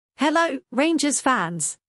Hello, Rangers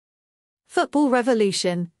fans! Football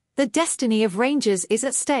revolution, the destiny of Rangers is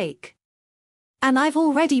at stake. And I've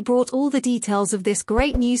already brought all the details of this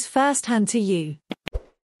great news firsthand to you.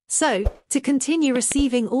 So, to continue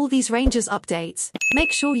receiving all these Rangers updates,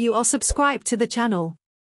 make sure you are subscribed to the channel.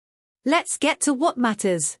 Let's get to what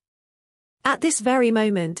matters. At this very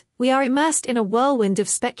moment, we are immersed in a whirlwind of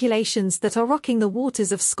speculations that are rocking the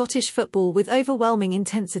waters of Scottish football with overwhelming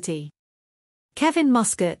intensity. Kevin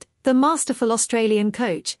Muscat, the masterful Australian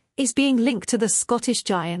coach, is being linked to the Scottish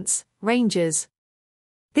giants, Rangers.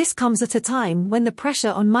 This comes at a time when the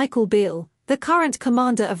pressure on Michael Beale, the current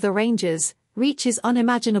commander of the Rangers, reaches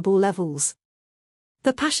unimaginable levels.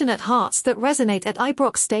 The passionate hearts that resonate at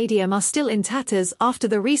Ibrox Stadium are still in tatters after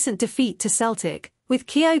the recent defeat to Celtic, with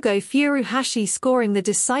Kyogo Furuhashi scoring the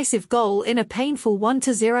decisive goal in a painful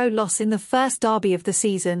 1-0 loss in the first derby of the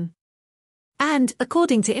season. And,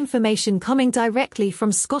 according to information coming directly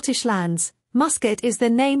from Scottish lands, Muscat is the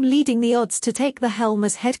name leading the odds to take the helm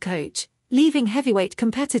as head coach, leaving heavyweight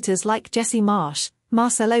competitors like Jesse Marsh,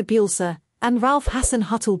 Marcelo Bielsa, and Ralph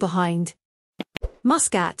Hasenhüttl behind.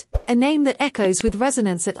 Muscat, a name that echoes with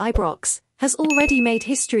resonance at Ibrox, has already made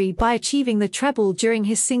history by achieving the treble during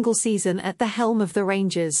his single season at the helm of the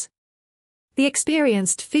Rangers. The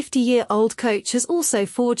experienced 50-year-old coach has also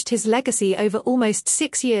forged his legacy over almost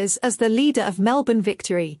 6 years as the leader of Melbourne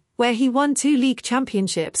Victory, where he won 2 league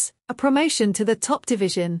championships, a promotion to the top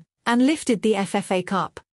division, and lifted the FFA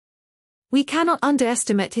Cup. We cannot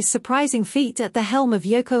underestimate his surprising feat at the helm of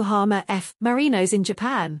Yokohama F. Marinos in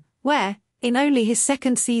Japan, where, in only his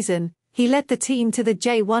second season, he led the team to the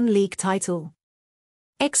J1 League title.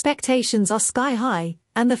 Expectations are sky high,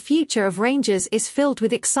 and the future of Rangers is filled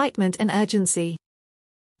with excitement and urgency.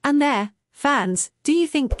 And there, fans, do you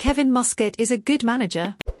think Kevin Muscat is a good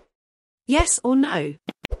manager? Yes or no?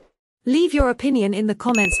 Leave your opinion in the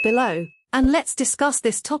comments below, and let's discuss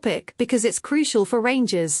this topic because it's crucial for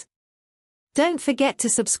Rangers. Don't forget to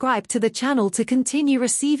subscribe to the channel to continue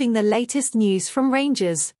receiving the latest news from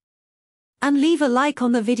Rangers. And leave a like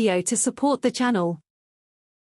on the video to support the channel.